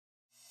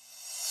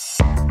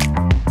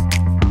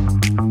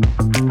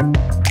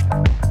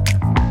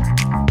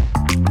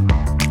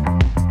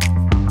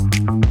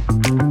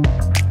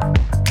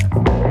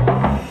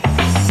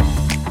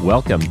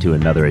Welcome to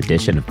another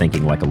edition of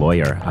Thinking Like a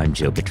Lawyer. I'm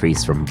Joe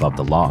Patrice from Above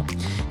the Law.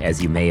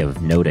 As you may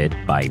have noted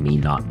by me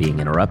not being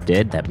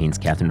interrupted, that means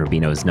Catherine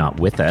Rubino is not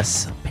with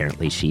us.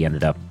 Apparently, she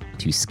ended up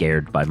too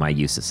scared by my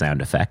use of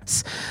sound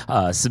effects.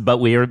 But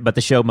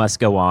the show must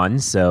go on.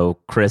 So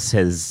Chris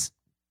has,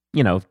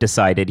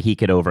 decided he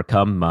could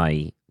overcome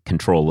my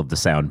control of the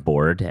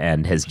soundboard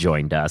and has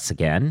joined us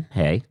again.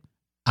 Hey.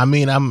 I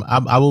mean, I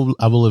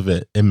will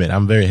admit,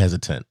 I'm very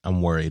hesitant.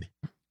 I'm worried.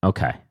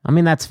 Okay. I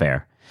mean, that's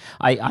fair.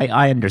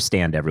 I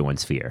understand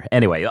everyone's fear.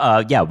 Anyway,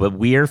 but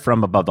we're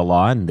from Above the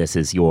Law, and this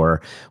is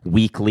your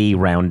weekly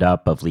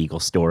roundup of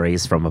legal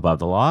stories from Above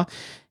the Law.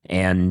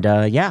 And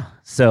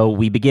so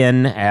we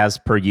begin, as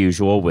per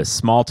usual, with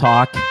small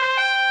talk.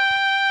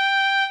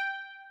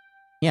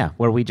 Yeah,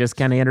 where we just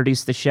kind of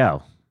introduce the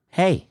show.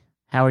 Hey,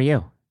 how are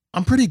you?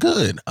 I'm pretty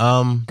good.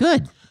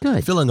 Good.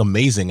 Feeling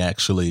amazing,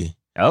 actually.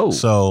 Oh.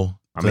 So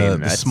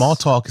the small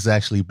talk is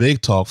actually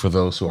big talk for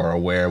those who are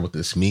aware what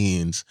this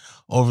means.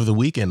 Over the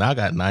weekend, I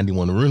got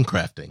 91 rune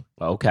crafting.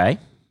 Okay.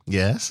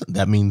 Yes,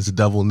 that means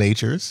double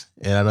natures.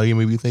 And I know you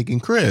may be thinking,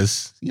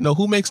 Chris,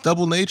 who makes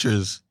double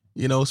natures?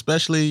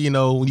 Especially,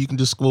 when you can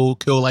just go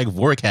kill like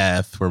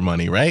Vorkath for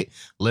money, right?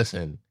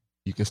 Listen,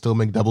 you can still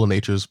make double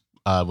natures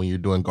when you're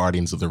doing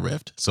Guardians of the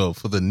Rift. So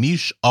for the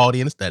niche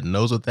audience that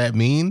knows what that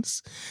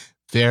means,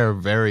 they're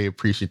very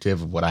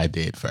appreciative of what I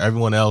did. For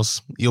everyone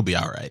else, you'll be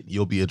all right.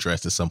 You'll be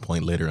addressed at some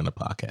point later in the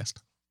podcast.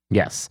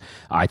 Yes,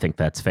 I think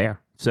that's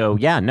fair. So,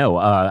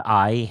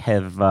 I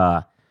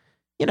have,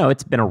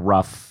 it's been a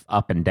rough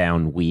up and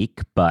down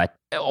week, but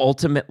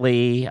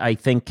ultimately, I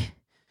think,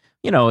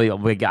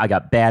 I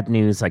got bad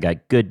news, I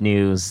got good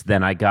news,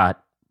 then I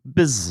got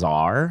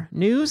bizarre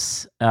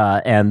news.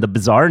 And the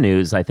bizarre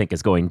news, I think,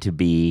 is going to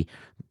be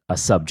a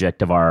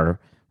subject of our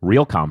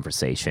real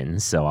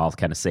conversation. So I'll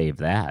kind of save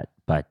that.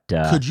 But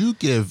could you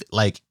give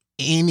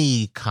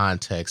any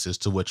context as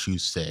to what you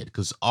said?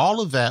 Because all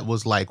of that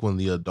was like when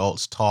the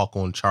adults talk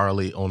on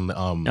Charlie on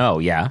oh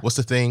yeah, what's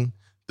the thing?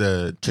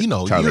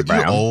 Charlie Brown.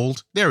 You're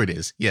old. There it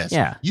is. Yes.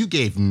 Yeah. You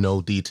gave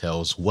no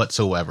details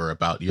whatsoever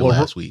about your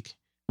last week.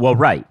 Well,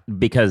 right,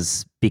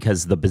 because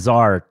the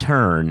bizarre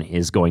turn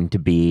is going to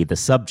be the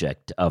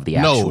subject of the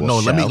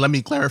actual show. Let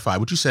me clarify.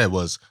 What you said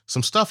was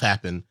some stuff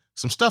happened,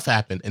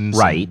 and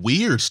right. Some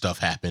weird stuff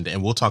happened,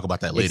 and we'll talk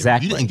about that later.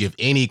 Exactly. You didn't give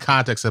any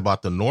context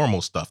about the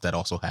normal stuff that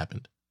also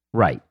happened.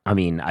 Right. I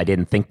mean, I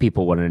didn't think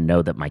people wanted to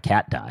know that my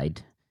cat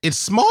died. It's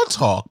small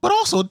talk, but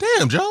also,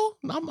 damn, Joe,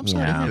 I'm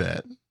sorry to hear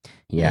that.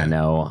 Yeah,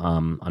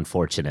 no.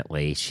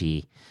 Unfortunately,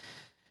 she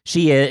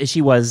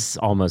was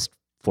almost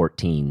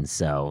 14,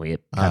 so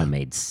it kind of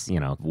made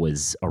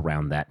was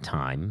around that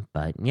time.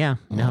 But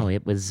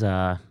it was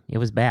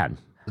bad.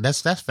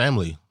 That's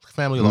family.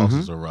 Family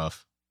losses are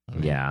rough. I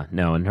mean, yeah,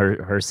 no, and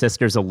her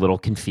sister's a little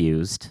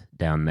confused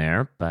down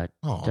there, but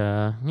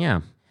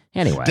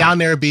Anyway, down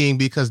there being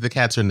because the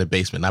cats are in the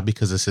basement, not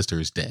because the sister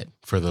is dead.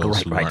 For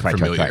those who aren't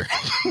familiar,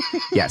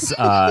 yes,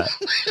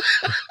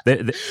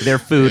 their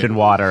food and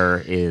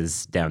water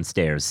is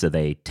downstairs, so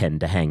they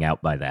tend to hang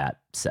out by that.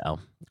 So,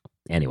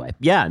 anyway,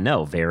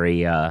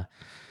 very.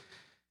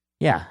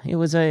 It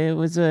was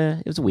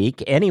a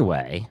week.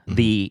 Anyway,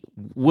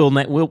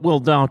 we'll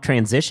now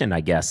transition,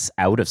 I guess,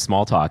 out of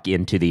small talk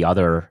into the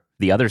other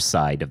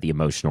side of the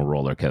emotional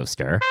roller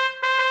coaster.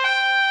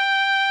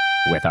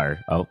 With our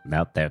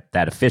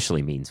that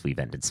officially means we've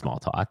ended small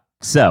talk.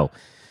 So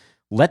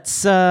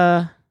let's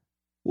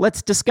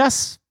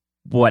discuss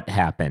what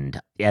happened.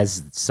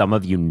 As some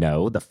of you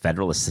know, the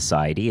Federalist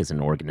Society is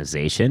an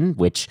organization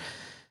which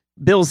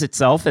bills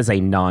itself as a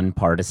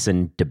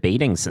nonpartisan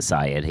debating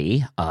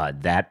society.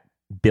 That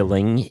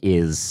billing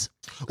is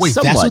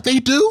that's what they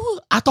do?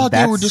 I thought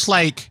they were just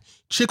like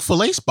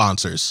Chick-fil-A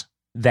sponsors.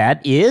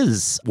 That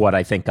is what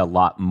I think a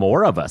lot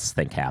more of us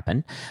think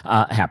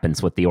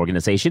happens with the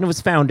organization. It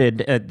was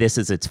founded, this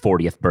is its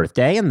 40th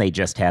birthday, and they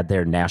just had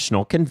their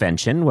national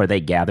convention where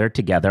they gathered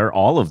together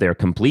all of their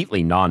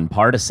completely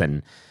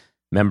nonpartisan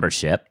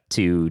membership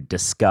to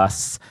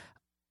discuss,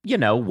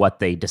 what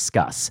they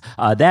discuss.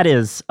 That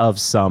is of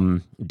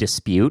some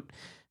dispute.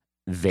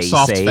 They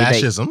soft say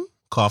fascism,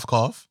 cough,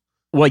 cough.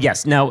 Well,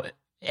 yes. Now,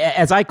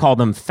 as I call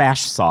them,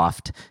 fash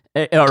soft.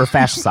 Or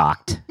fash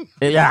socked.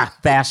 Yeah,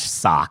 fash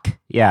sock.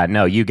 Yeah,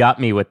 no, you got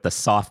me with the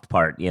soft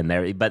part in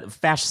there. But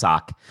fash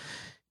sock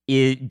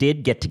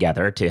did get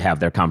together to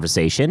have their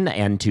conversation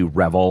and to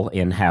revel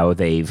in how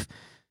they've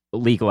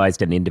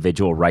legalized an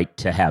individual right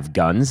to have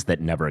guns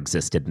that never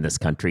existed in this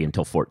country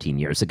until 14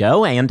 years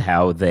ago, and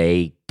how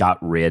they got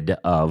rid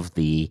of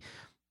the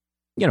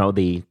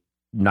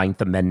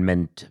Ninth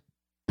Amendment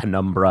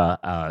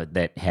penumbra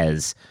that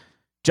has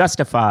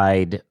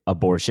justified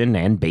abortion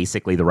and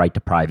basically the right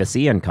to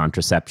privacy and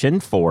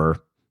contraception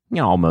for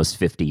almost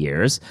 50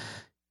 years.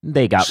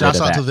 They got rid of that.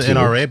 Shouts out to the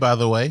NRA, by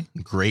the way.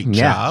 Great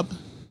job.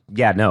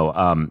 Yeah,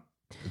 no.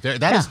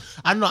 That is,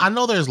 I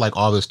know there's like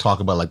all this talk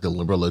about like the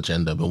liberal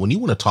agenda, but when you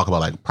want to talk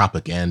about like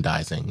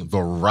propagandizing,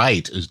 the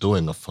right is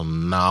doing a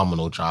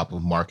phenomenal job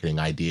of marketing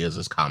ideas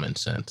as common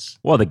sense.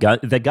 Well, the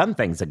gun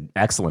thing's an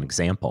excellent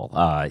example.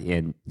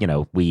 And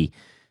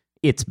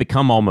it's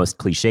become almost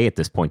cliche at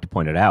this point to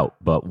point it out,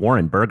 but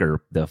Warren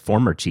Burger, the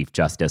former Chief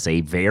Justice,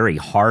 a very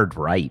hard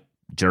right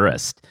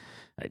jurist,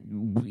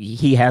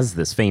 he has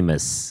this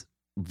famous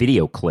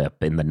video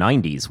clip in the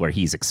 90s where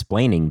he's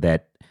explaining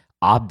that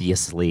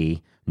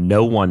obviously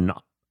no one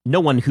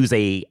who's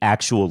a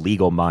actual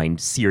legal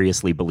mind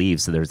seriously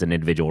believes that there's an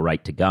individual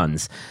right to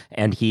guns,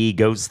 and he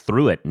goes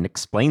through it and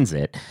explains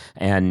it.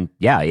 And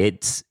yeah,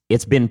 it's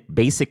been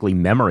basically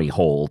memory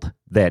hold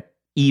that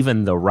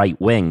even the right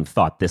wing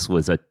thought this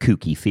was a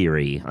kooky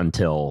theory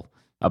until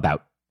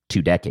about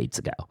 2 decades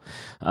ago.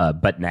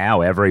 But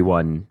now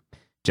everyone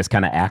just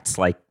kind of acts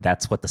like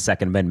that's what the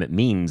Second Amendment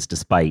means,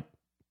 despite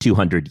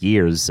 200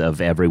 years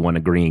of everyone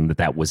agreeing that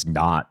that was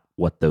not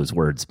what those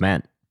words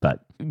meant.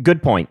 But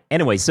good point.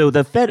 Anyway, so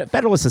the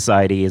Federalist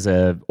Society is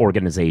an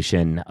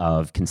organization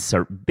of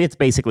it's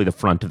basically the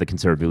front of the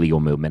conservative legal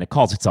movement. It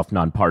calls itself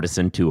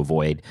nonpartisan to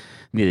avoid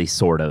the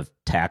sort of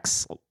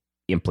tax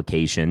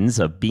implications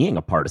of being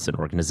a partisan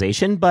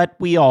organization, but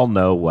we all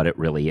know what it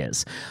really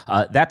is.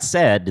 That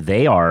said,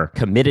 they are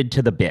committed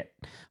to the bit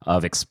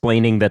of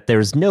explaining that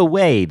there's no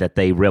way that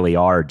they really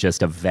are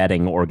just a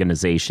vetting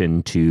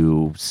organization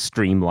to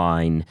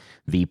streamline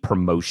the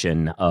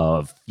promotion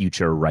of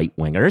future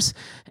right-wingers.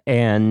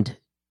 And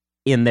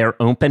in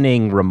their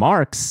opening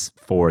remarks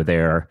for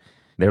their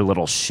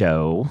little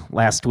show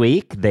last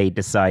week, they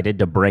decided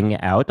to bring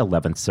out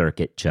 11th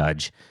Circuit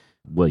Judge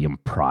William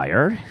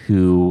Pryor,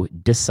 who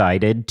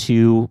decided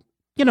to,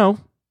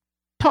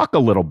 talk a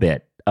little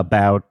bit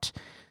about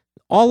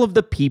all of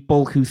the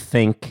people who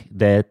think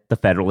that the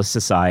Federalist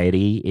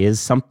Society is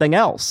something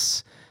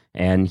else.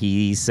 And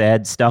he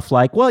said stuff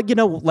like, well,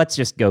 let's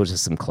just go to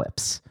some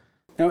clips.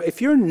 Now,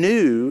 if you're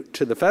new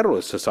to the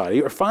Federalist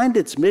Society or find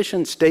its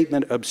mission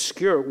statement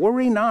obscure,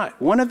 worry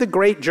not. One of the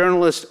great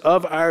journalists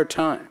of our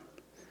time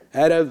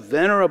at a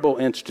venerable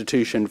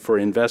institution for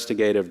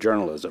investigative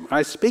journalism.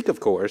 I speak,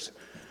 of course,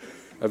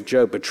 of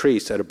Joe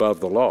Patrice at Above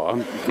the Law.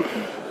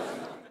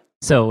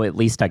 So at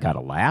least I got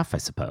a laugh, I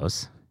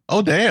suppose.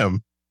 Oh,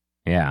 damn.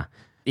 Yeah.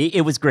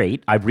 It was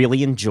great. I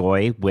really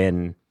enjoy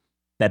when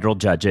federal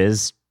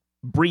judges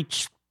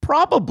breach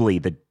probably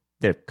the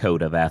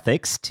code of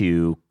ethics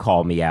to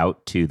call me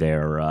out to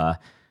their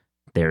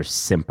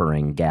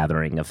simpering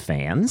gathering of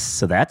fans.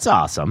 So that's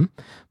awesome.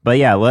 But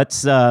yeah,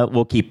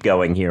 we'll keep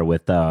going here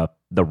with the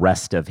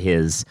rest of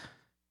his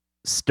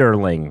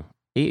sterling,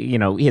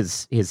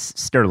 his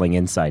sterling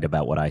insight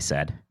about what I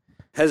said.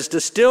 Has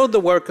distilled the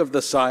work of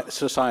the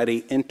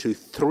society into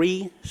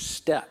 3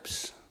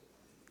 steps.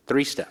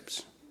 3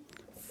 steps.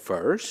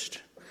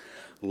 First,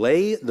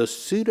 lay the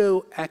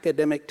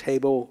pseudo-academic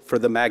table for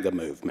the MAGA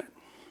movement.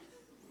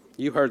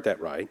 You heard that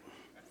right.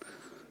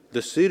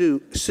 The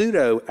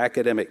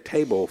pseudo-academic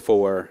table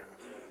for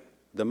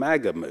the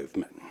MAGA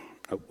movement,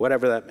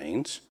 whatever that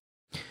means.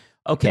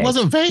 Okay. It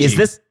wasn't vague.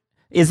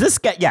 Is this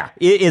guy? Yeah.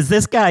 Is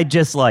this guy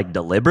just like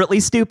deliberately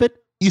stupid?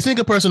 You think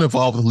a person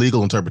involved with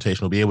legal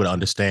interpretation will be able to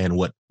understand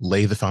what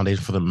lay the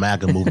foundation for the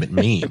MAGA movement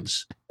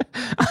means?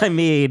 I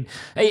mean,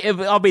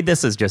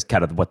 this is just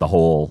kind of what the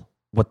whole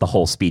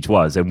speech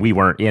was, and we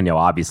weren't.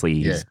 Obviously,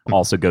 he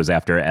also goes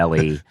after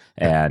Ellie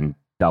and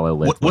Bella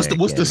Litwick.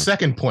 What's the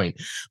second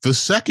point? The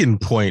second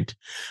point: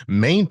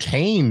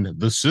 maintain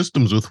the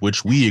systems with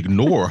which we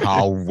ignore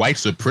how white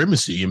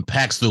supremacy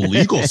impacts the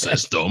legal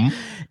system.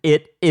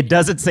 It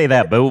doesn't say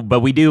that,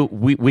 but we do.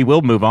 We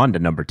will move on to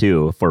number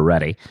 2 if we're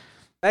ready.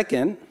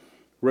 Second,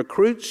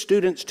 recruit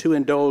students to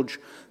indulge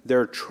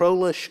their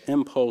trollish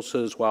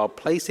impulses while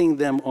placing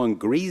them on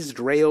greased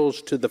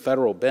rails to the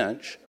federal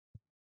bench.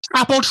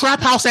 Trap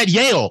house at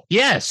Yale.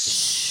 Yes.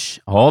 Shh.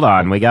 Hold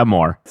on. We got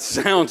more.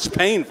 Sounds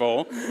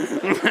painful.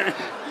 Okay.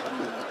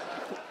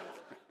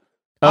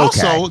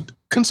 Also,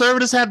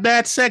 conservatives have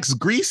bad sex.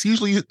 Grease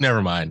usually.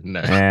 Never mind. No.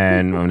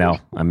 And no,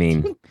 I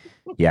mean,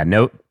 yeah,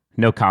 no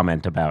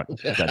comment about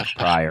Judge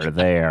Pryor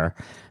there.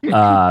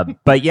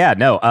 But yeah,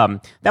 no,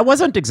 that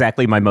wasn't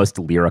exactly my most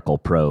lyrical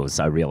prose,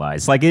 I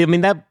realized. Like, I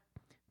mean, that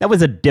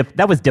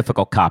was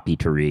difficult copy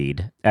to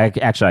read.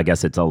 Actually, I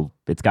guess it's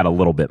got a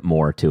little bit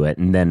more to it.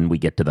 And then we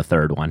get to the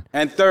third one.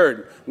 And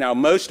third, now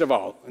most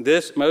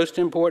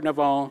important of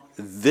all,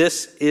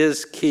 this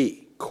is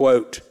key.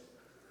 Quote,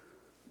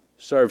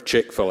 serve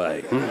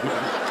Chick-fil-A.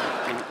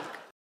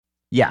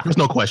 Yeah. There's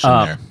no question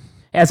there.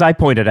 As I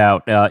pointed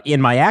out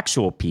in my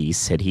actual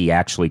piece, had he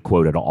actually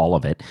quoted all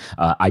of it,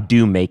 I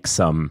do make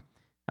some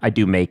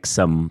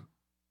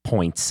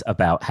points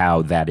about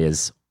how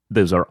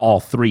those are all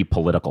 3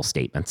 political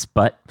statements.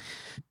 But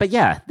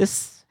yeah,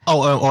 this.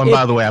 And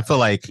by the way, I feel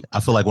like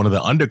one of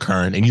the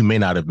undercurrent, and you may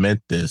not have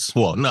meant this.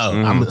 Well, no,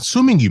 I'm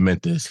assuming you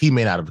meant this. He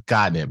may not have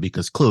gotten it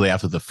because clearly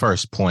after the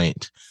first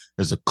point,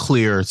 there's a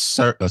clear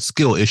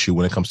skill issue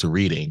when it comes to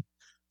reading.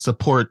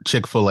 Support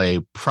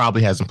Chick-fil-A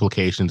probably has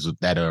implications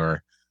that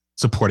are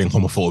supporting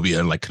homophobia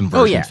and like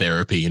conversion yeah.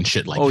 therapy and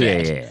shit like Oh,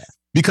 that. yeah.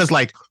 Because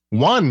like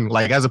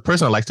as a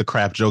person that likes to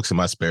craft jokes in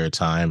my spare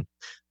time,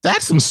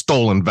 that's some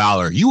stolen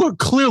valor. You are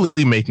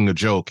clearly making a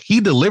joke. He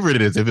delivered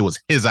it as if it was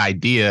his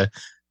idea.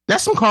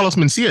 That's some Carlos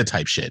Mencia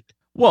type shit.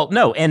 Well,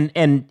 no,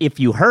 and if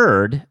you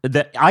heard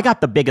that, I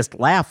got the biggest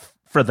laugh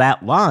for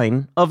that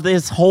line of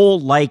this whole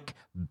like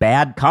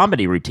bad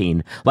comedy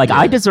routine. Like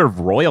I deserve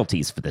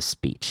royalties for this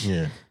speech.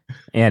 Yeah.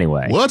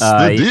 Anyway, what's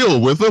the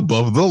deal with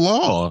above the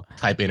law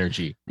type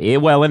energy?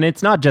 Well, and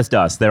it's not just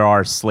us. There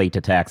are slate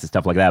attacks and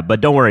stuff like that.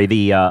 But don't worry,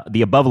 the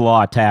above the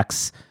law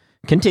attacks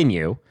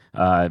continue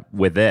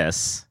with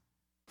this.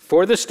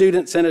 For the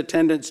students in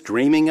attendance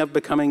dreaming of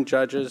becoming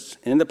judges,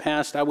 in the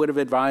past I would have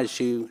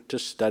advised you to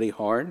study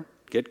hard,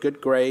 get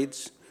good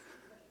grades,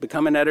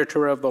 become an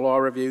editor of the Law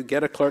Review,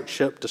 get a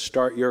clerkship to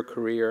start your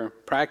career,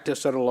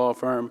 practice at a law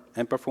firm,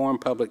 and perform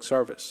public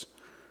service.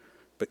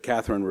 But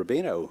Catherine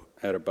Rubino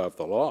at Above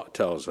the Law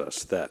tells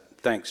us that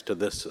thanks to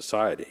this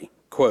society,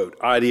 quote,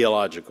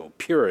 ideological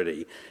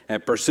purity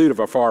and pursuit of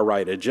a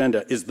far-right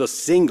agenda is the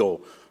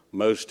single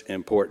most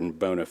important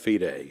bona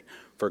fide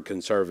for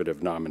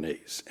conservative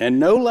nominees, and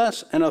no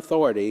less an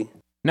authority.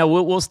 No,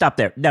 we'll stop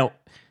there.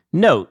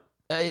 No,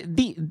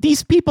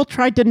 these people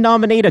tried to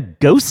nominate a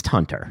ghost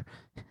hunter.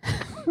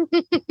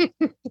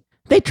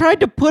 They tried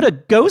to put a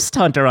ghost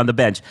hunter on the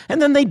bench,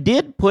 and then they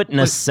did put an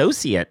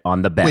associate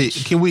on the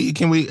bench. Wait,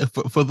 can we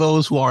for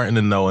those who aren't in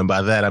the know, and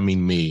by that I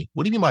mean me,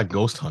 what do you mean by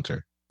ghost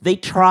hunter? They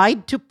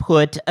tried to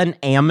put an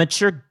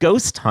amateur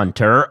ghost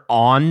hunter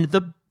on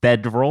the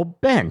federal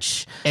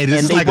bench. And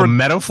is this like a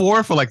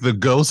metaphor for like the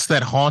ghosts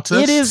that haunt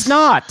us? It is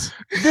not.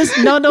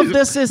 None of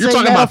this is You're a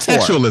talking metaphor.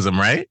 about textualism,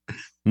 right?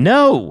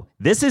 No,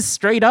 this is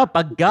straight up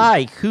a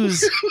guy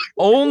whose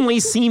only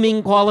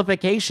seeming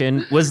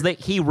qualification was that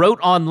he wrote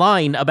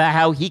online about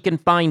how he can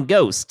find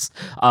ghosts.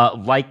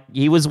 Like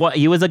he was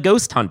a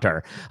ghost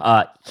hunter.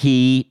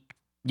 He,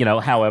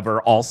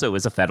 however, also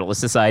is a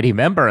Federalist Society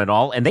member and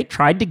all, and they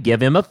tried to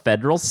give him a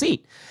federal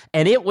seat.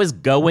 And it was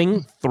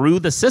going through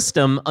the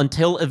system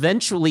until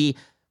eventually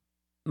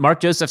Mark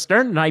Joseph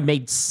Stern and I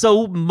made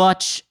so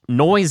much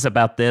noise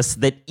about this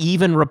that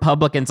even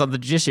Republicans on the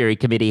Judiciary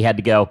Committee had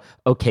to go,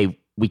 okay,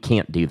 we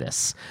can't do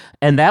this.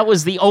 And that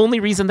was the only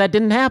reason that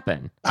didn't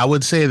happen. I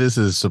would say this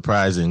is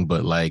surprising,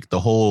 but like their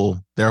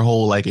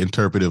whole like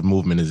interpretive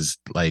movement is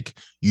like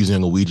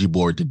using a Ouija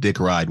board to dick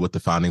ride what the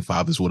founding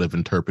fathers would have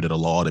interpreted a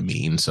law to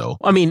mean. So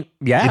I mean,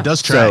 yeah, it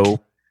does track.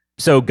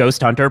 So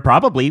Ghost Hunter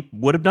probably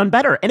would have done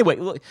better. Anyway,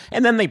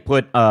 and then they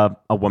put a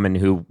woman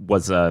who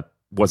was a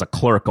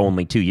clerk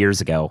only 2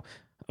 years ago,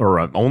 or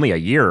only a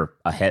year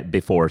ahead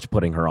before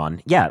putting her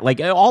on. Yeah,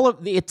 like all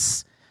of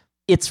it's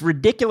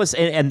ridiculous.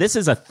 And this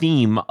is a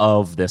theme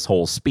of this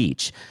whole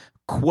speech,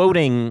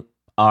 quoting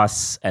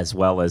us as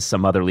well as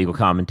some other legal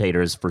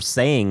commentators for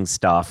saying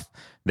stuff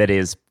that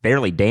is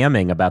fairly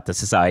damning about the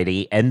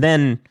society and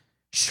then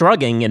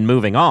shrugging and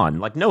moving on.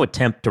 Like no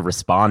attempt to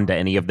respond to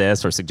any of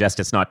this or suggest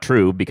it's not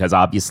true, because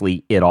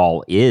obviously it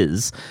all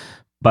is.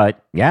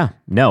 But yeah,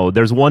 no,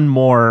 there's one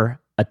more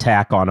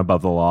attack on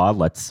Above the Law.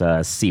 Let's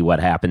see what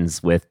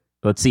happens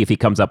let's see if he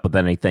comes up with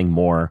anything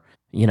more,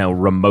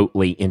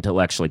 remotely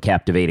intellectually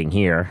captivating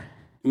here.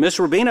 Ms.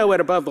 Rubino at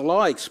Above the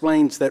Law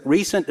explains that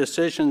recent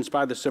decisions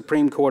by the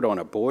Supreme Court on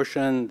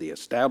abortion, the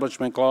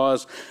Establishment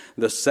Clause,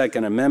 the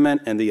Second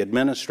Amendment, and the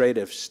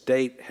administrative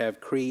state have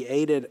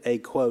created a,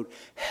 quote,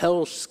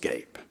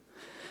 hellscape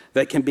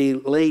that can be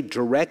laid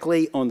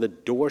directly on the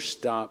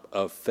doorstep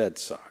of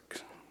FedSoc.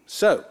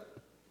 So,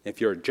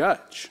 if you're a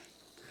judge,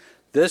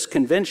 this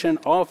convention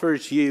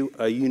offers you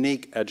a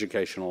unique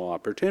educational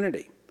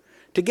opportunity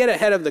to get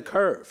ahead of the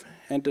curve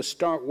and to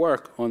start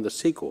work on the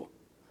sequel,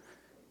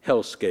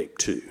 Hellscape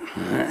 2.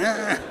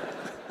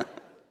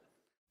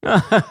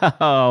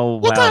 Oh,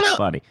 wow,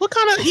 funny. What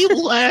kind of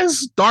evil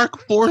ass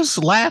dark force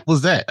laugh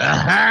was that?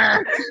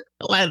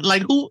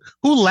 Like who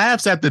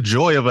laughs at the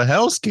joy of a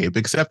hellscape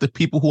except the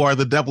people who are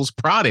the devil's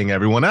prodding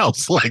everyone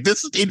else? Like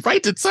it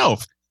writes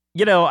itself.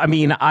 I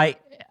mean, I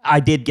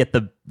did get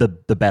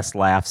the best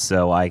laugh,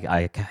 so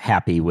I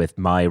happy with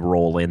my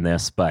role in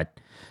this, but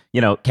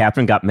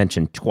Catherine got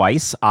mentioned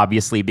twice,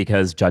 obviously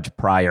because Judge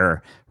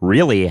Pryor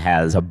really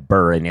has a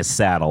burr in his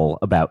saddle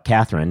about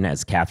Catherine,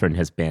 as Catherine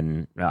has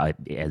been,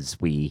 as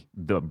the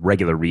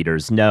regular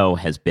readers know,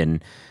 has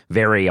been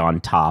very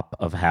on top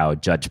of how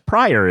Judge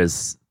Pryor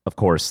is, of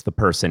course, the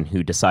person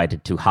who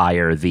decided to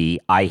hire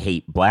the I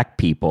Hate Black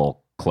People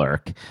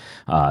clerk,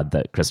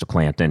 the Crystal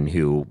Clanton,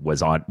 who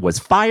was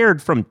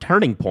fired from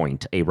Turning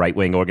Point, a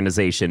right-wing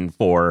organization,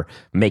 for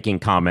making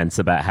comments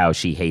about how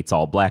she hates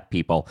all black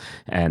people.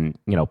 And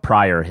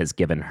Pryor has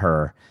given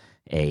her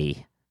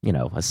a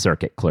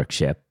circuit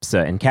clerkship.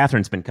 So, and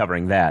Catherine's been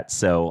covering that.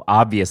 So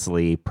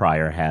obviously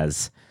Pryor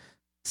has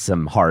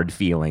some hard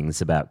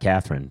feelings about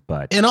Catherine.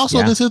 But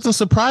also this isn't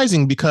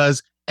surprising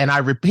because, and I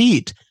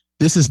repeat,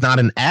 this is not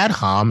an ad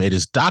hom. It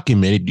is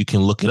documented. You can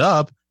look it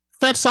up.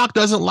 FedSoc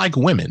doesn't like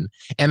women.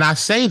 And I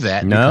say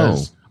that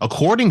because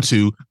according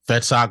to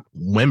FedSoc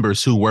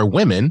members who were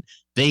women,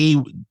 they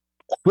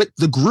quit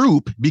the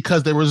group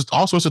because there was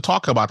all sorts of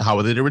talk about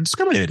how they were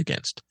discriminated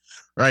against.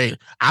 Right.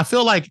 I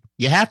feel like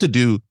you have to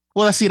do.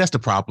 Well, let's see. That's the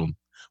problem.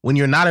 When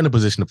you're not in a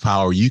position of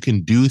power, you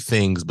can do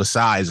things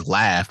besides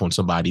laugh when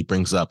somebody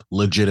brings up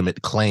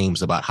legitimate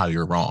claims about how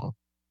you're wrong.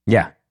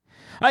 Yeah.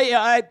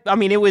 I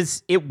mean, it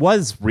was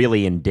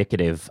really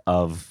indicative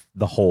of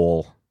the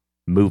whole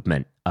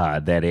movement,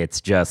 that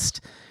it's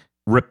just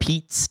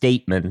repeat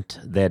statement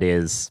that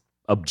is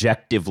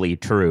objectively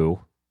true.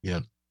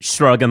 Yeah.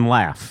 Shrug and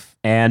laugh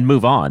and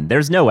move on.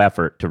 There's no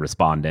effort to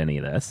respond to any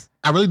of this.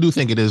 I really do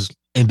think it is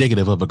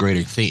indicative of a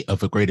greater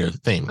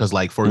thing. Because,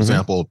 like, for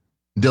example,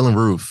 Dylan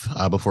Roof,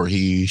 before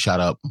he shot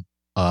up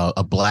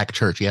a black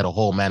church, he had a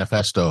whole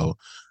manifesto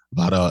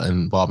about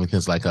involving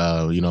things like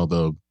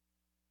the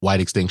white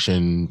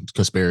extinction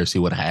conspiracy,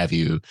 what have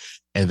you.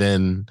 And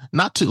then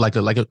not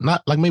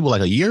maybe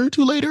a year or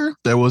two later,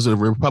 there was a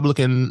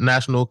Republican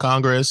National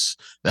Congress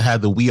that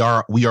had the we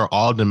are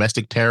all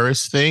domestic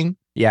terrorists thing.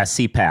 Yeah,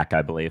 CPAC,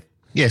 I believe.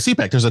 Yeah,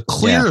 CPAC. There's a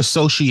clear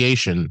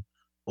association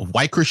of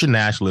white Christian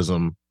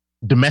nationalism,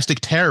 domestic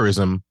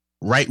terrorism,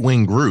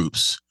 right-wing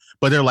groups.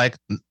 But they're like,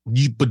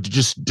 but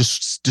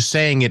just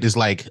saying it is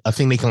like a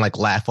thing they can like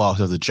laugh off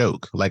as a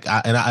joke. Like,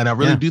 I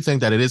really do think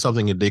that it is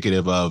something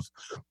indicative of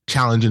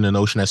challenging the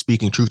notion that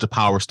speaking truth to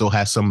power still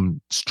has some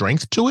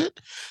strength to it.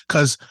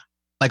 Because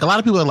like a lot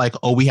of people are like,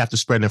 oh, we have to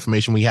spread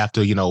information. We have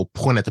to,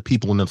 point at the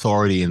people in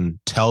authority and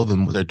tell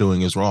them what they're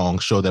doing is wrong.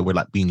 Show that we're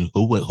not being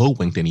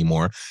hoodwinked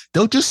anymore.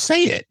 They'll just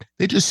say it.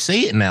 They just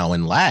say it now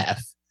and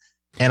laugh.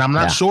 And I'm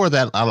not sure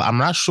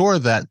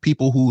that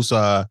people who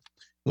are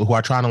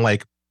trying to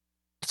like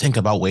think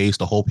about ways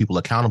to hold people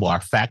accountable are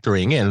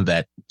factoring in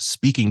that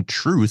speaking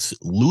truth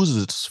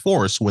loses its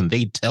force when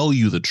they tell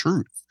you the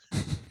truth.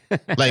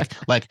 like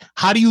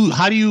how do you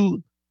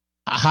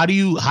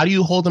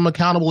hold them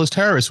accountable as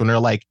terrorists when they're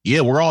like, yeah,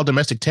 we're all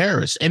domestic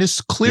terrorists? And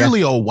it's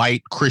clearly a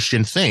white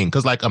Christian thing.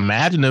 Because like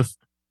imagine if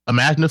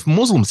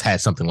Muslims had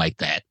something like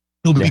that.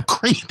 It would be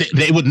great.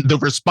 The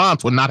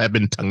response would not have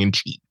been tongue in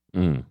cheek.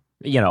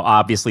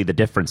 Obviously the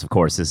difference, of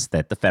course, is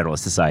that the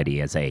Federalist Society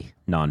is a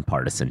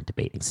nonpartisan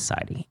debating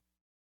society.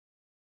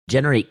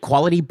 Generate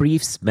quality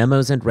briefs,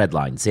 memos, and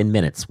redlines in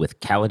minutes with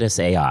Calidus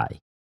AI.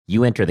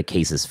 You enter the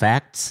case's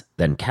facts,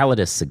 then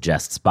Calidus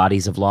suggests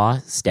bodies of law,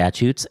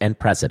 statutes, and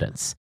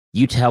precedents.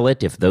 You tell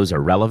it if those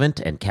are relevant,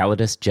 and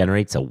Calidus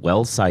generates a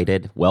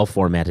well-cited,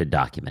 well-formatted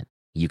document.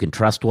 You can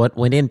trust what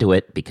went into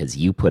it because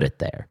you put it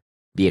there.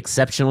 Be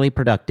exceptionally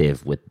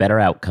productive with better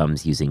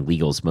outcomes using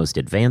legal's most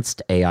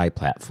advanced AI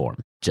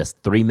platform.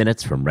 Just 3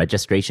 minutes from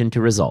registration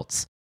to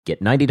results.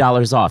 Get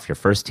 $90 off your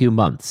first 2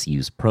 months.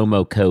 Use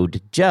promo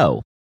code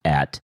JOE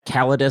at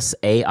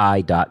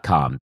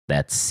calidusai.com.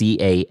 That's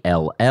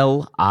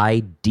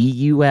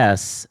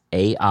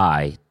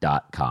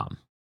CALLIDUSAI.com.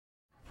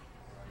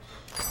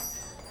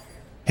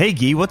 Hey,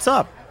 Guy, what's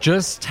up?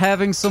 Just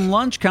having some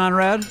lunch,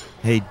 Conrad.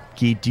 Hey,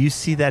 Guy, do you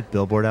see that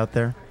billboard out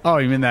there? Oh,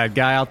 you mean that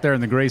guy out there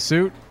in the gray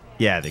suit?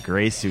 Yeah, the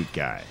gray suit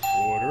guy.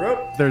 Order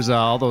up. There's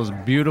all those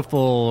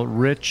beautiful,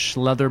 rich,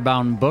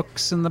 leather-bound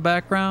books in the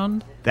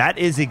background. That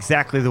is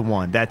exactly the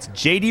one. That's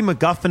J.D.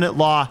 McGuffin at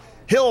Law.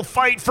 He'll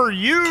fight for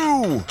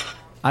you!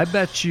 I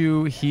bet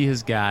you he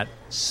has got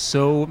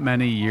so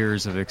many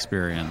years of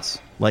experience.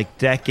 Like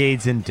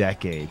decades and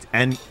decades.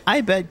 And I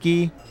bet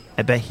he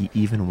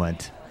even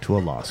went to a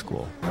law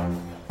school.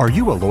 Are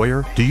you a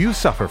lawyer? Do you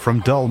suffer from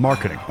dull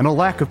marketing and a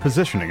lack of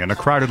positioning in a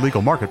crowded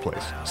legal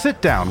marketplace?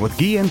 Sit down with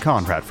Guy and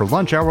Conrad for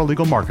Lunch Hour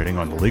Legal Marketing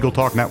on the Legal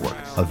Talk Network.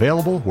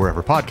 Available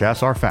wherever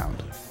podcasts are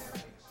found.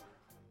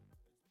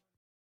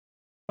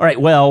 All right,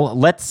 well,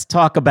 let's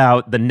talk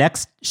about the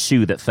next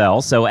shoe that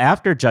fell. So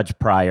after Judge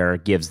Pryor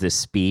gives this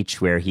speech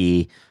where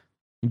he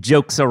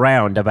jokes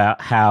around about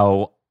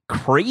how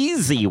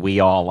crazy we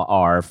all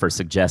are for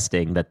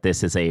suggesting that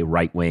this is a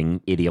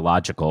right-wing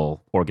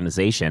ideological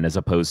organization as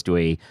opposed to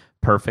a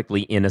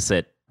perfectly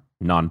innocent,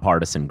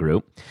 nonpartisan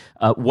group,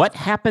 what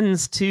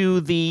happens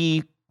to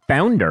the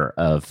founder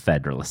of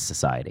Federalist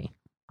Society?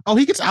 Oh,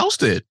 he gets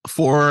ousted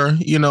for,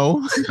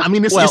 I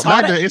mean,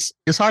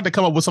 it's hard to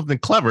come up with something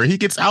clever. He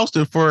gets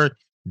ousted for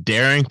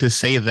daring to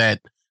say that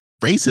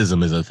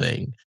racism is a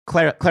thing.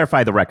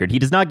 Clarify the record. He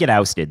does not get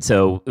ousted.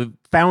 So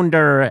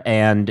founder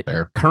and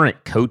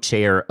current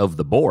co-chair of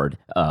the board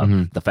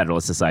of the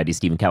Federalist Society,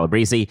 Stephen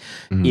Calabrese,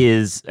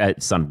 is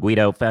son of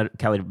Guido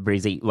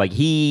Calabrese. Like,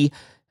 he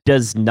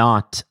does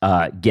not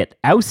get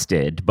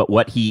ousted, but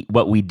what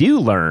we do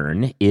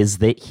learn is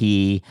that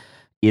he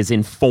is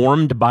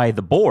informed by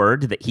the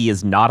board that he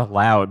is not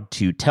allowed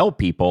to tell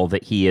people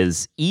that he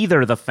is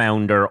either the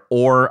founder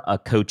or a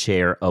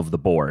co-chair of the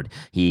board.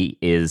 He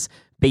is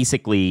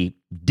basically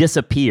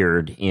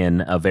disappeared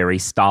in a very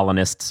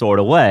Stalinist sort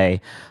of way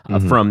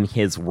from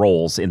his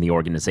roles in the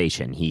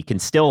organization. He can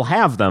still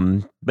have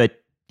them,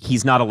 but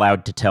he's not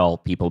allowed to tell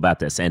people about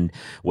this. And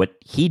what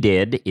he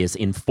did is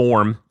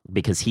inform,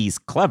 because he's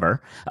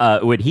clever,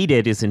 what he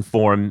did is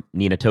inform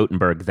Nina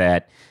Totenberg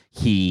that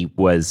he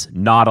was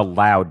not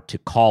allowed to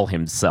call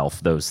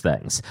himself those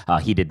things.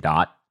 He did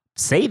not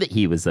say that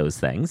he was those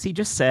things. He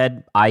just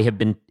said, I have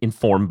been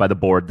informed by the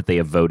board that they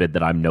have voted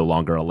that I'm no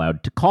longer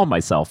allowed to call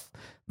myself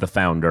the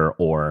founder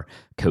or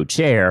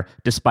co-chair,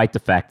 despite the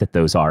fact that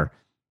those are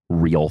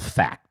real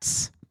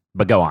facts.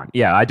 But go on.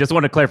 Yeah, I just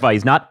want to clarify.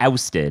 He's not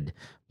ousted.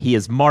 He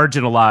is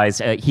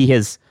marginalized. He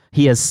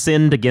has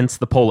sinned against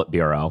the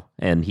Politburo,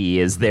 and he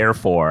is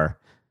therefore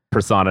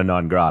persona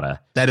non grata.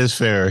 That is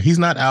fair. He's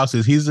not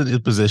ousted. He's in a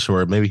position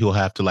where maybe he'll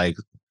have to, like,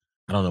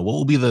 I don't know, what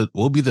will be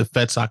the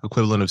FedSoc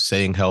equivalent of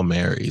saying Hail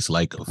Marys,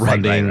 like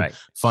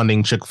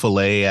funding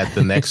Chick-fil-A at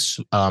the next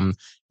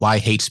why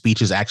hate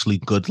speech is actually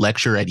good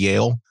lecture at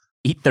Yale.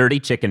 Eat 30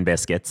 chicken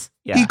biscuits.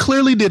 Yeah. He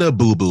clearly did a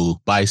boo-boo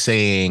by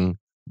saying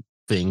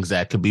things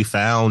that could be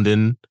found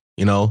in,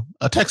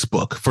 a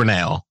textbook for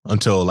now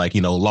until,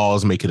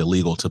 laws make it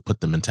illegal to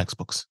put them in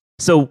textbooks.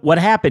 So what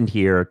happened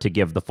here, to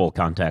give the full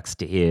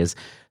context, is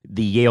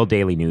the Yale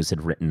Daily News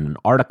had written an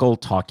article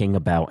talking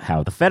about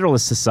how the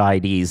Federalist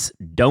Society's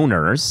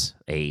donors,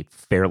 a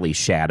fairly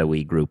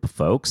shadowy group of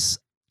folks,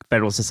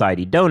 Federalist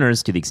Society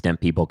donors, to the extent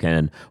people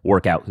can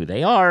work out who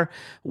they are,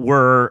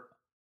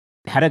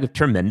 had a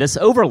tremendous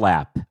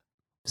overlap,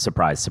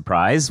 surprise,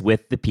 surprise,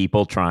 with the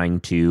people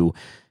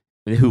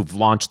who've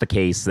launched the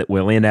case that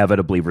will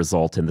inevitably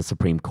result in the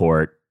Supreme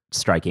Court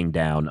striking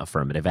down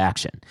affirmative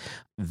action.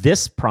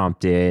 This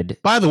prompted...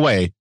 By the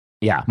way,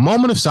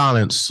 moment of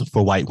silence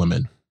for white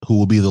women, who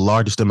will be the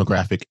largest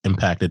demographic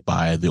impacted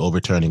by the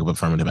overturning of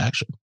affirmative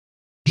action.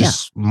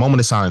 Just moment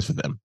of silence for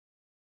them.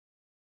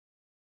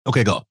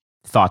 Okay, go.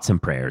 Thoughts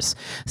and prayers.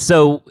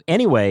 So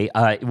anyway,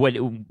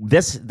 when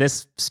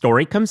this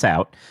story comes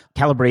out,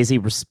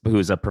 Calabresi,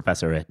 who's a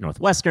professor at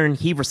Northwestern,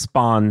 he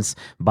responds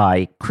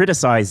by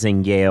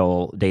criticizing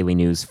Yale Daily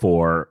News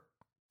for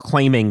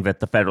claiming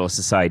that the Federalist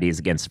Society is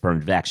against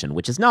affirmative action,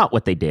 which is not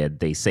what they did.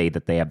 They say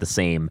that they have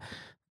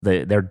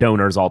their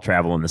donors all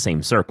travel in the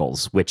same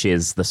circles, which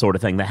is the sort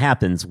of thing that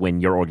happens when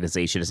your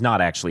organization is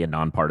not actually a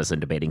nonpartisan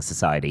debating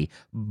society,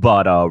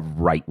 but a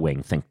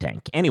right-wing think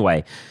tank.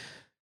 Anyway,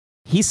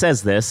 he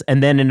says this,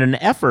 and then in an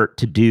effort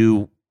to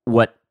do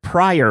what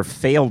Pryor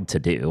failed to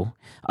do,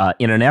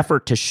 in an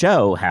effort to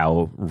show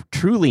how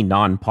truly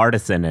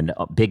nonpartisan and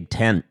big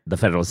tent the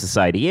Federalist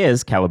Society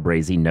is,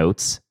 Calabresi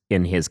notes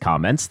in his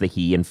comments that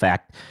he, in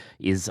fact,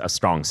 is a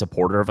strong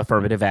supporter of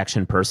affirmative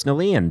action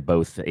personally, and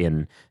both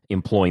in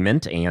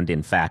employment and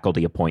in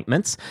faculty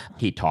appointments.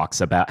 He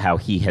talks about how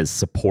he has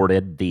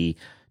supported the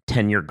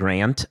tenure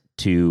grant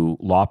to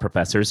law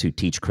professors who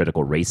teach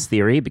critical race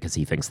theory because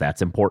he thinks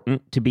that's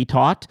important to be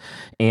taught.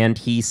 And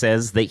he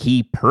says that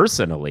he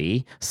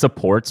personally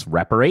supports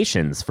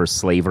reparations for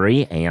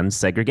slavery and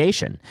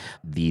segregation.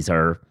 These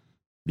are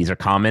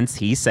comments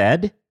he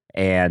said,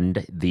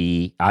 and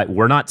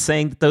we're not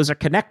saying that those are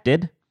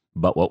connected,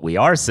 but what we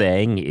are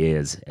saying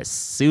is as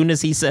soon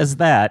as he says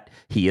that,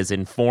 he is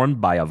informed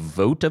by a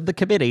vote of the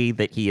committee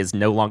that he is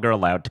no longer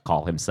allowed to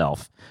call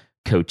himself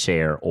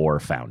co-chair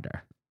or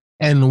founder.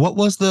 And what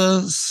was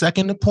the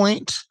second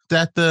point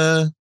that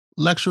the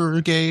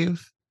lecturer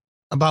gave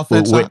about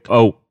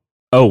FedSoc?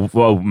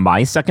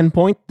 My second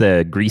point,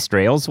 the greased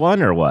rails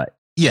one, or what?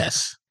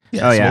 Yes.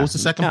 Oh, yeah. What was the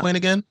second point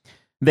again?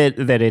 That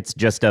it's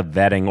just a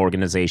vetting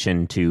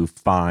organization to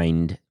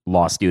find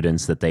law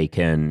students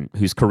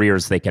whose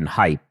careers they can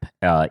hype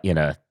in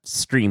a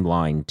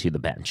streamline to the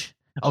bench.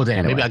 Oh, damn.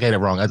 Anyway. Maybe I get it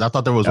wrong. I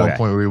thought there was one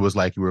point where it was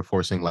like you were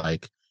forcing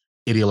like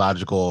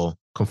ideological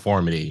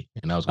conformity,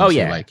 and I was going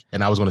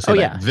to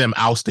say them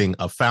ousting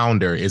a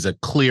founder is a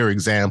clear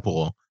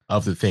example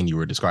of the thing you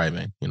were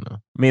describing. I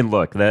mean,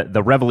 look,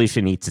 the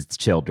revolution eats its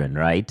children,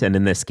 right? And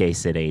in this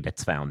case, it ate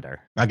its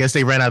founder. I guess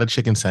they ran out of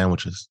chicken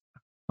sandwiches.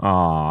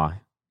 Aw,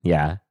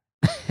 yeah.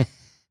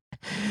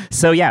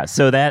 So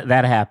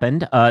that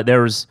happened.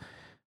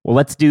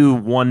 Let's do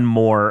one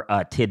more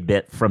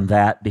tidbit from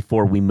that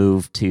before we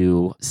move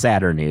to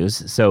sadder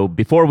news. So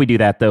before we do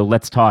that, though,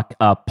 let's talk.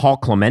 Paul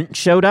Clement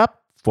showed up,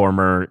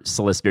 former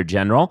Solicitor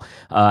General.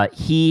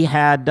 He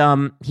had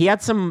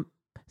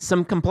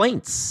some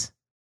complaints.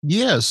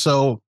 Yeah.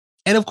 So,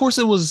 and of course,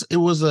 it was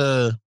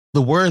the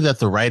word that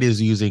the right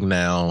is using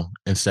now,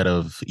 instead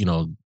of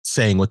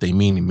saying what they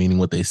meaning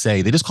what they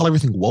say. They just call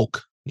everything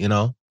woke.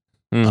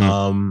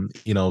 Mm-hmm.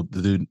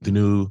 The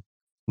new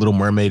Little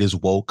Mermaid is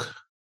woke.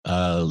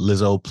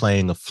 Lizzo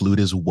playing a flute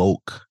is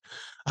woke.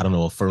 I don't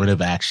know.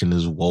 Affirmative action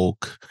is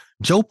woke.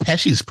 Joe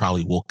Pesci's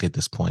probably woke at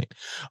this point,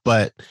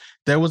 but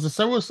there was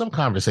some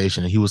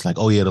conversation, and he was like,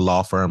 "Oh yeah, the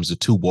law firms are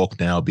too woke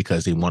now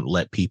because they won't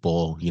let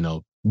people,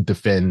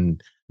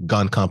 defend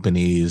gun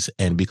companies,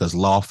 and because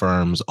law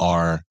firms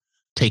are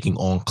taking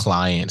on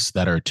clients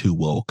that are too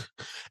woke."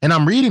 And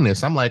I'm reading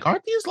this, I'm like,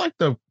 aren't these like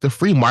the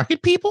free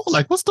market people?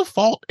 Like, what's the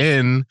fault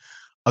in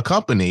a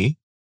company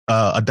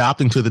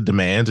adopting to the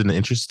demands and the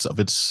interests of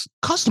its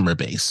customer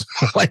base?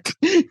 Like,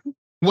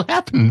 what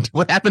happened?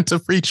 What happened to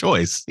free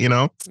choice?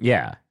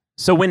 Yeah.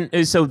 So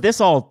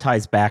this all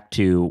ties back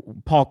to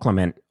Paul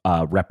Clement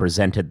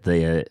represented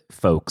the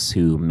folks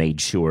who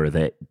made sure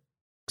that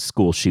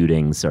school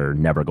shootings are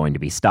never going to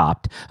be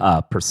stopped,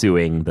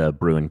 pursuing the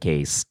Bruen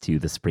case to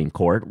the Supreme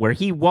Court, where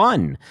he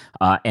won.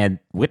 At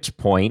which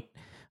point,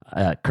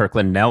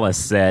 Kirkland Nellis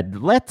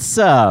said, let's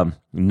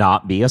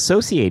not be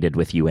associated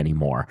with you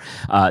anymore.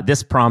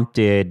 This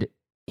prompted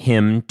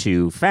him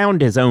to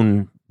found his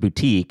own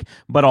boutique,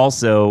 but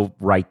also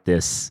write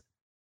this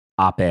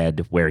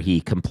op-ed where he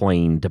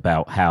complained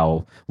about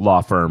how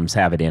law firms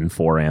have it in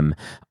for him,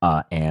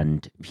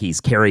 and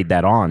he's carried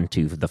that on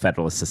to the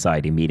Federalist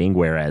Society meeting,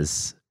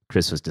 whereas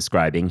Chris was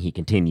describing, he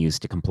continues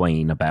to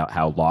complain about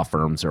how law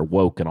firms are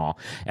woke and all,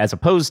 as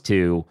opposed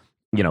to,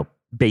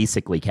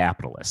 basically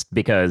capitalist,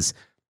 because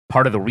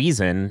part of the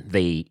reason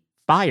they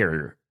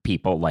fire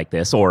people like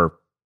this or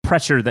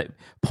pressure that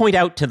point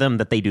out to them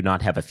that they do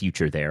not have a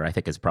future there, I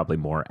think is probably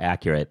more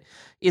accurate,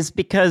 is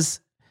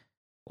because,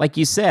 like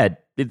you said,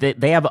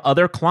 they have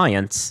other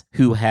clients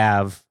who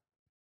have,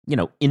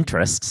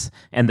 interests,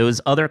 and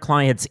those other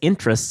clients'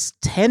 interests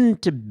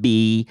tend to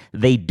be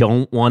they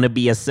don't want to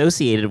be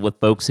associated with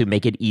folks who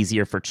make it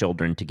easier for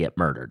children to get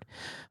murdered.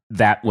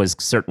 That was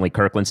certainly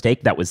Kirkland's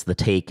take. That was the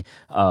take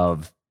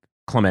of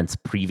Clement's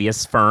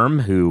previous firm,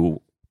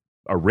 who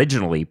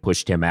originally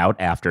pushed him out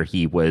after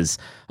he was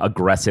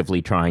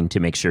aggressively trying to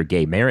make sure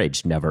gay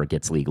marriage never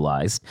gets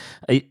legalized.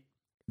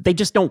 They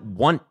just don't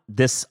want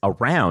this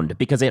around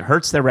because it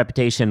hurts their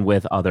reputation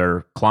with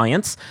other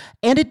clients,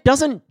 and it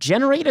doesn't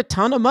generate a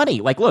ton of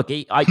money. Like, look,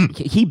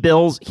 he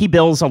bills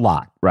a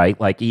lot, right?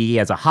 Like, he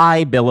has a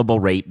high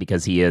billable rate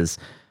because he is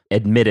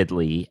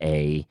admittedly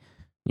a,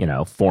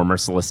 former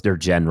Solicitor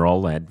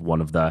General and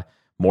one of the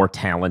more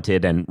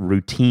talented and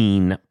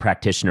routine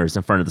practitioners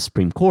in front of the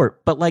Supreme Court.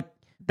 But like,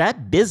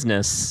 that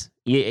business,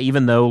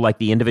 even though like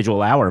the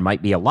individual hour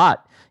might be a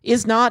lot,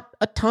 is not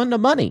a ton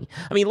of money.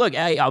 I mean, look,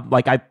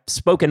 I've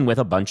spoken with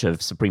a bunch of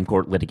Supreme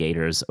Court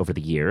litigators over the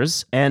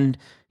years, and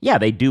yeah,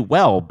 they do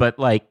well, but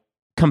like,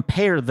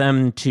 compare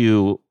them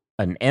to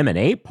an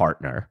M&A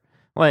partner,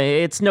 like,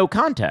 it's no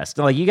contest.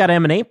 Like, you got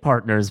M&A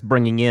partners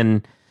bringing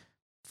in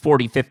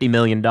 $40-50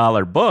 million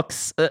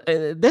books.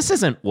 This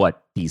isn't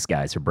what these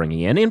guys are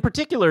bringing in. In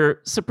particular,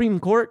 Supreme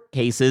Court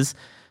cases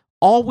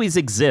always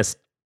exist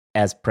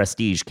as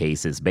prestige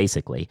cases,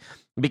 basically,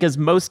 because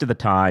most of the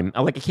time,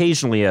 like,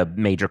 occasionally a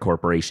major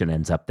corporation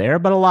ends up there,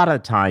 but a lot of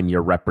the time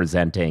you're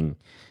representing,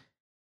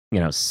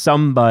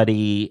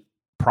 somebody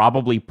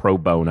probably pro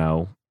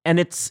bono, and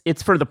it's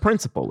for the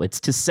principle. It's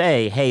to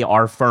say, hey,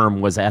 our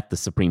firm was at the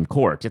Supreme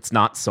Court. It's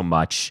not so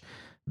much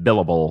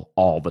billable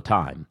all the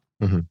time.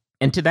 Mm-hmm.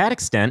 And to that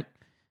extent,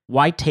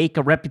 why take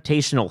a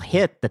reputational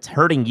hit that's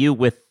hurting you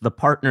with the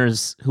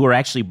partners who are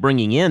actually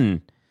bringing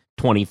in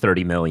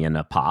 20-30 million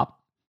a pop,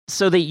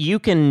 so that you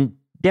can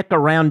dick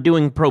around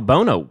doing pro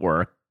bono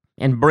work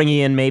and bringing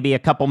in maybe a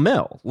couple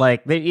mil?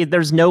 Like,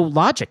 there's no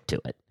logic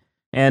to it.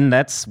 And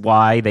that's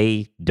why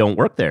they don't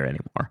work there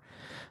anymore.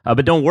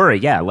 But don't worry,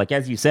 yeah, like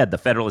as you said, the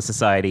Federalist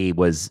Society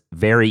was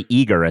very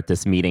eager at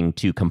this meeting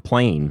to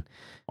complain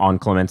on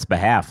Clement's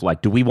behalf.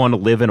 Like, do we want to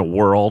live in a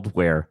world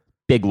where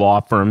big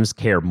law firms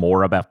care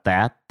more about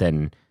that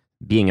than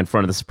being in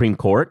front of the Supreme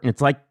Court? And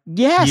it's like,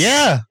 yes.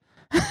 Yeah.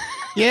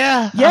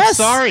 Yeah. Yes.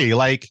 I'm sorry.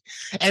 Like,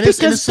 and because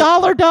it's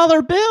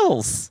dollar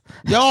bills.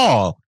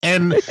 y'all.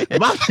 And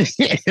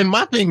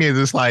my thing is,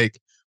 it's like,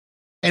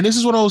 and this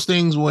is one of those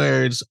things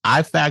where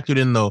I factored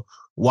in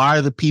why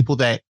are the people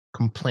that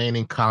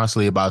complaining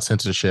constantly about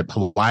censorship,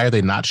 why are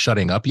they not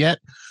shutting up yet?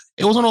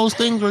 It was one of those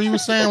things where you were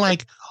saying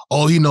like,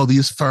 oh,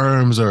 these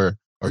firms are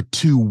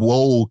too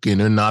woke and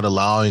they're not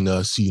allowing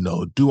us,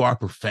 do our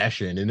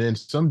profession. And then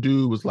some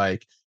dude was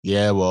like,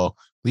 yeah, well,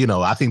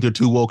 I think they're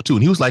too woke too.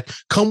 And he was like,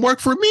 come work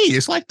for me.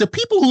 It's like the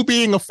people who are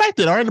being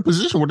affected are in a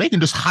position where they can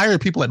just hire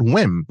people at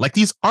whim. Like,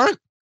 these aren't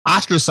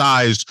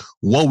ostracized,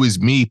 woe is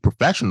me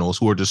professionals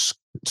who are just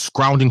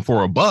scrounging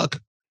for a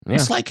buck. Yeah.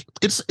 It's like,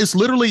 it's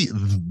literally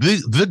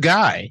the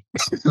guy,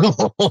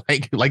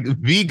 like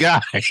the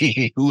guy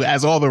who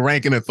has all the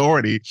rank and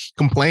authority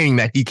complaining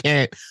that he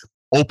can't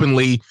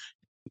openly,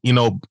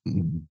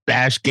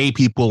 bash gay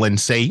people and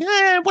say,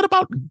 what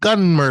about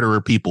gun murderer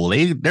people?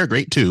 They're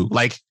great too.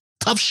 Like,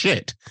 tough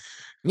shit.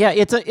 Yeah,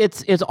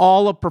 it's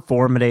all a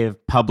performative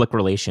public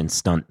relations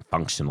stunt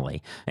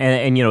functionally.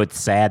 And it's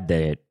sad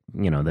that,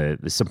 the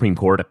Supreme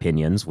Court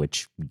opinions,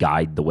 which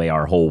guide the way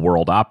our whole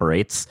world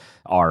operates,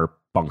 are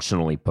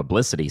functionally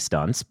publicity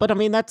stunts. But I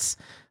mean, that's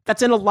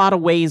in a lot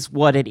of ways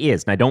what it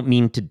is. And I don't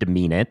mean to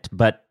demean it,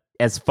 but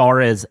as far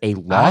as a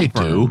law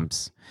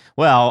firm's,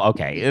 well,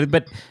 okay,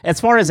 but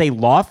as far as a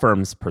law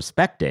firm's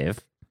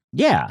perspective,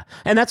 yeah.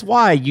 And that's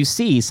why you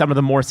see some of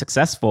the more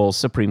successful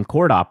Supreme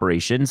Court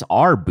operations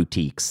are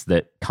boutiques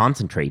that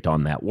concentrate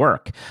on that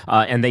work.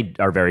 And they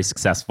are very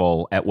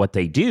successful at what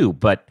they do.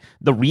 But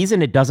the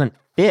reason it doesn't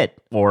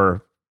fit,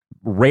 or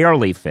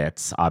rarely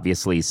fits,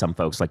 obviously some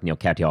folks like Neil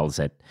Katyal is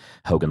at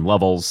Hogan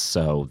Lovells,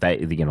 so that,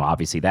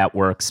 obviously that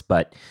works.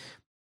 But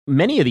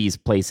many of these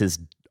places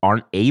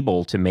aren't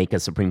able to make a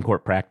Supreme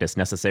Court practice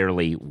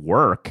necessarily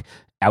work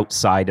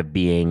outside of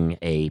being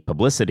a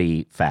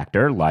publicity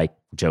factor like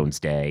Jones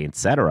Day,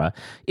 etc.,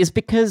 is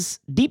because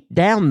deep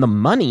down the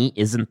money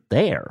isn't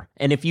there.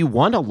 And if you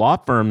want a law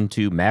firm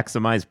to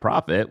maximize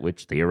profit,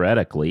 which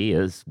theoretically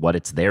is what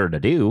it's there to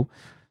do,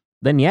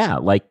 then yeah,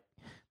 like,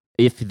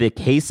 if the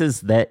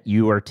cases that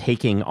you are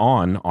taking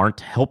on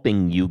aren't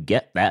helping you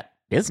get that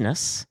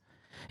business.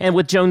 And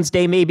with Jones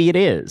Day, maybe it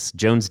is.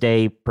 Jones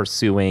Day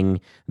pursuing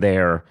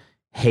their,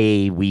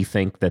 hey, we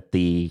think that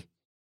the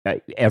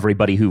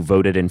everybody who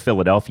voted in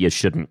Philadelphia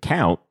shouldn't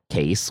count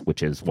case,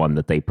 which is one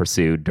that they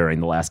pursued during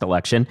the last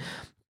election.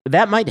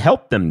 That might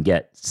help them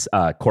get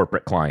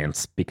corporate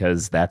clients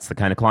because that's the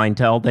kind of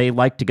clientele they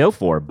like to go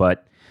for.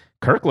 But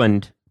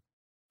Kirkland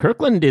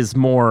is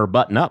more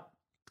button up,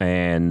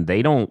 and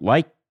they don't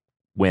like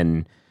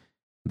when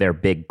their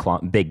big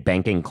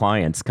banking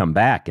clients come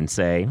back and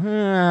say,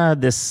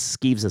 this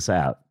skeeves us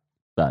out.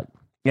 But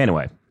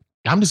anyway.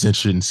 I'm just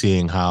interested in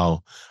seeing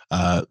how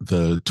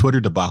the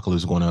Twitter debacle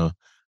is going to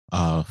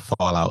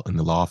fall out in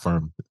the law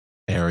firm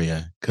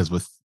area. Because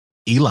with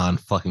Elon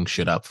fucking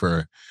shit up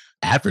for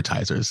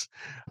advertisers,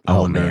 I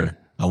wonder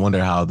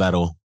how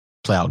that'll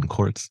play out in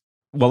courts.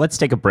 Well, let's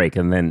take a break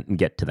and then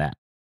get to that.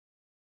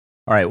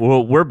 All right,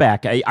 well, we're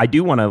back. I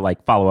do want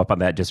to follow up on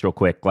that just real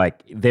quick.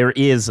 There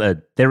is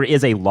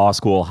a law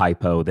school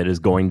hypo that is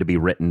going to be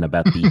written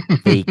about the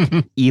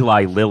fake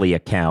Eli Lilly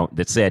account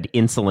that said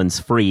insulin's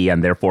free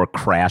and therefore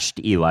crashed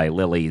Eli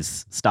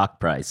Lilly's stock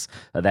price.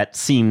 That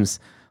seems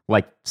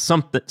like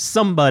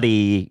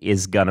somebody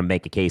is going to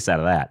make a case out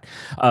of that.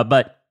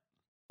 But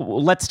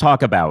let's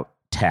talk about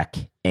tech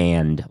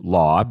and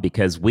law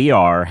because we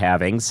are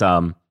having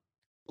some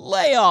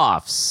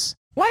layoffs.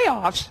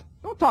 Layoffs?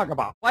 Don't talk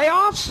about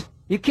layoffs.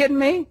 You kidding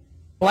me?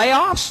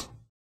 Layoffs?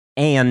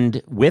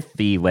 And with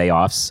the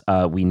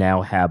layoffs, we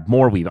now have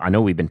more. I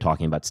know we've been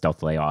talking about stealth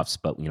layoffs,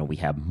 but we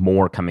have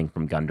more coming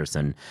from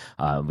Gunderson.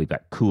 We've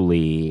got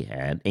Cooley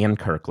and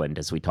Kirkland,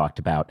 as we talked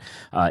about.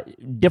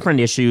 Different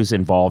issues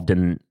involved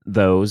in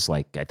those.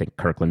 I think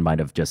Kirkland might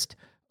have just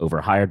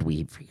overhired.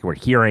 We're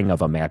hearing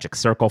of a Magic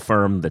Circle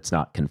firm that's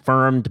not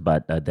confirmed,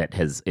 but that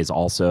is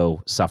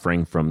also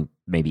suffering from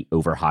maybe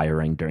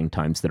overhiring during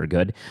times that are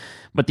good.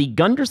 But the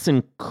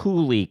Gunderson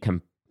Cooley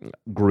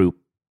group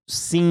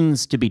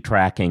seems to be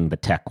tracking the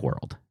tech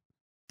world.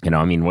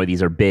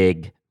 These are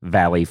big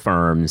valley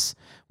firms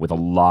with a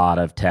lot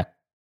of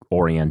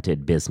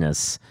tech-oriented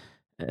business.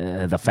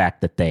 The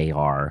fact that they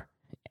are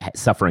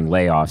suffering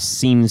layoffs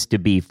seems to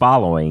be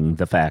following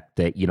the fact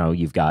that,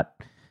 you've got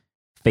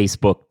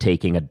Facebook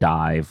taking a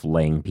dive,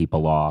 laying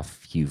people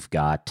off. You've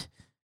got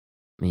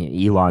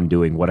Elon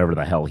doing whatever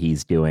the hell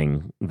he's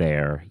doing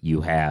there.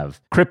 You have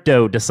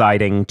crypto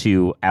deciding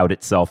to out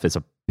itself as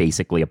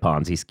basically a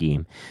Ponzi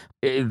scheme.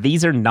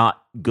 These are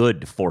not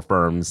good for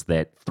firms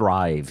that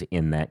thrive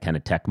in that kind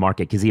of tech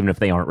market because even if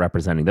they aren't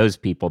representing those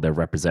people, they're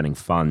representing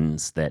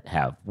funds that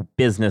have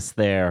business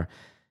there.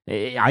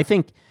 I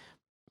think,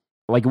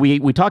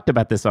 we talked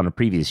about this on a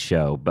previous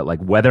show, but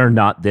whether or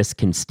not this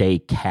can stay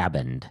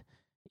cabined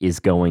is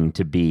going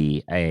to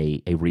be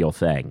a real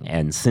thing.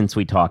 And since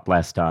we talked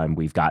last time,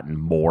 we've gotten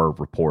more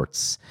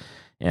reports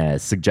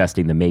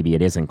suggesting that maybe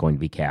it isn't going to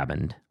be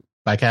cabined.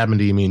 By cabin,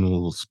 do you mean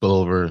will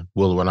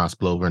or not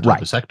spill over into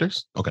other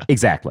sectors? Okay.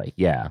 Exactly,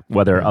 yeah.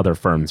 Whether other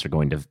firms are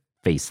going to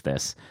face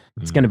this.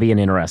 It's going to be an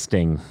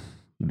interesting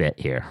bit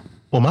here.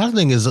 Well, my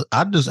thing is,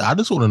 I just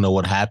want to know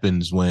what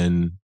happens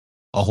when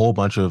a whole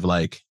bunch of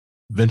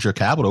venture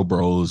capital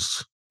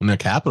bros, when their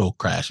capital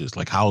crashes,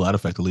 how will that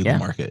affect the legal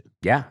market?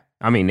 Yeah.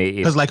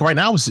 Because right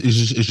now it's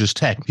just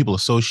tech. People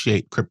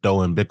associate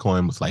crypto and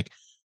Bitcoin with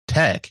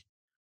tech,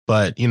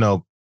 but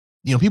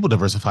people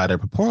diversify their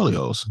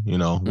portfolios.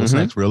 What's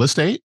next? Real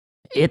estate?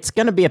 It's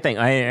going to be a thing.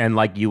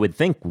 And you would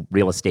think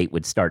real estate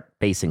would start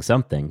facing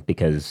something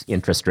because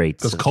interest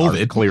rates are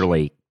COVID.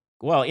 Clearly,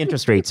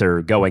 interest rates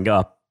are going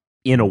up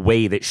in a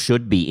way that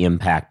should be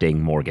impacting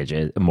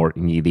mortgages,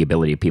 the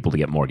ability of people to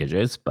get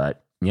mortgages.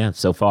 But yeah,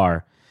 so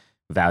far,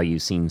 value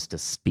seems to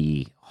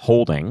be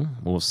holding.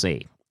 We'll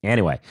see.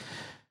 Anyway, is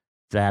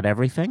that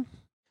everything?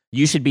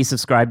 You should be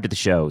subscribed to the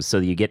show so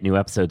that you get new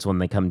episodes when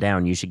they come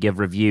down. You should give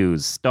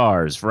reviews,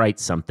 stars, write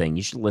something.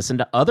 You should listen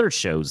to other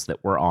shows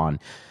that we're on.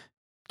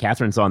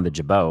 Catherine's on the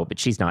Jabot, but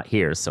she's not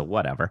here, so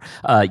whatever.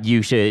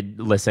 You should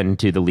listen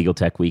to the Legal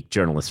Tech Week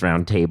Journalist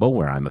Roundtable,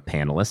 where I'm a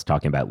panelist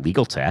talking about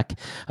legal tech.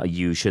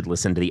 You should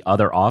listen to the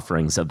other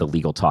offerings of the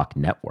Legal Talk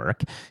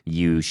Network.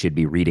 You should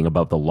be reading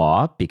Above the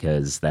Law,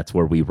 because that's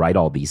where we write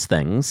all these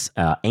things,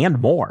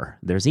 and more.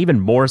 There's even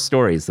more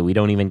stories that we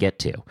don't even get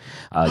to.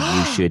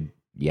 You should...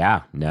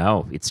 Yeah,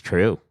 no, it's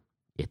true.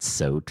 It's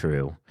so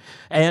true.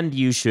 And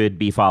you should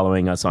be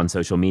following us on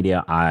social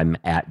media. I'm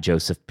at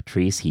Joseph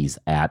Patrice. He's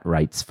at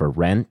Rights for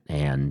Rent.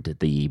 And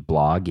the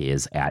blog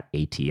is at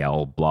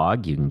ATL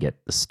Blog. You can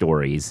get the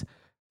stories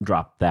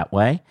dropped that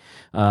way.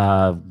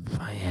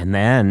 And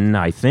then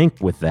I think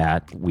with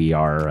that, we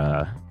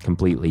are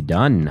completely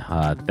done.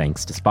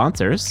 Thanks to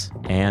sponsors.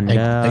 And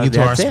thank you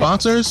to our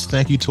sponsors.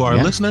 Thank you to our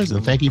listeners.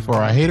 And thank you for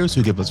our haters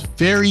who give us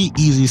very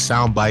easy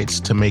sound bites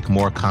to make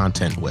more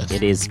content with.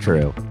 It is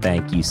true.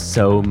 Thank you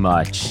so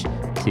much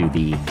to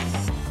the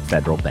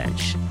federal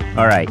bench.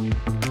 All right.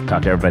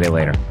 Talk to everybody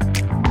later.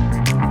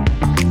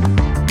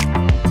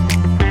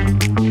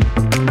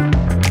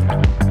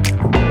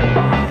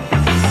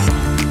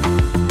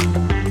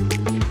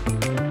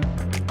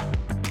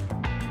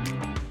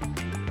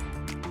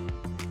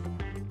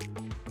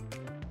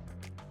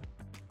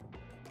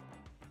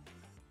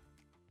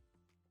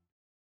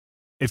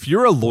 If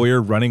you're a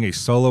lawyer running a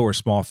solo or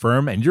small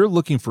firm and you're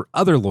looking for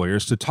other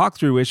lawyers to talk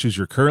through issues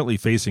you're currently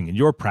facing in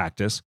your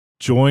practice,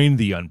 join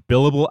the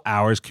Unbillable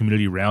Hours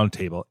Community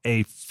Roundtable,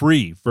 a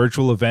free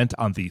virtual event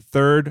on the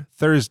third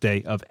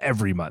Thursday of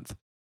every month.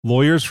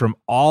 Lawyers from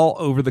all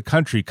over the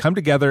country come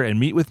together and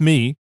meet with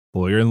me,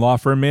 lawyer and law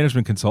firm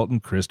management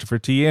consultant Christopher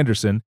T.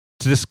 Anderson,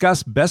 to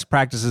discuss best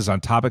practices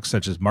on topics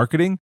such as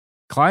marketing,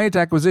 client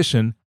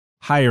acquisition,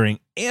 hiring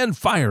and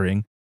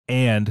firing,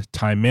 and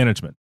time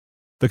management.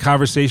 The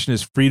conversation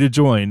is free to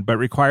join, but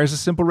requires a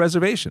simple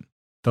reservation.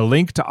 The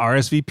link to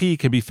RSVP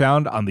can be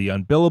found on the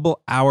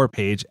Unbillable Hour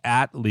page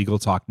at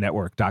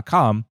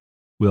LegalTalkNetwork.com.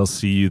 We'll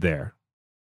see you there.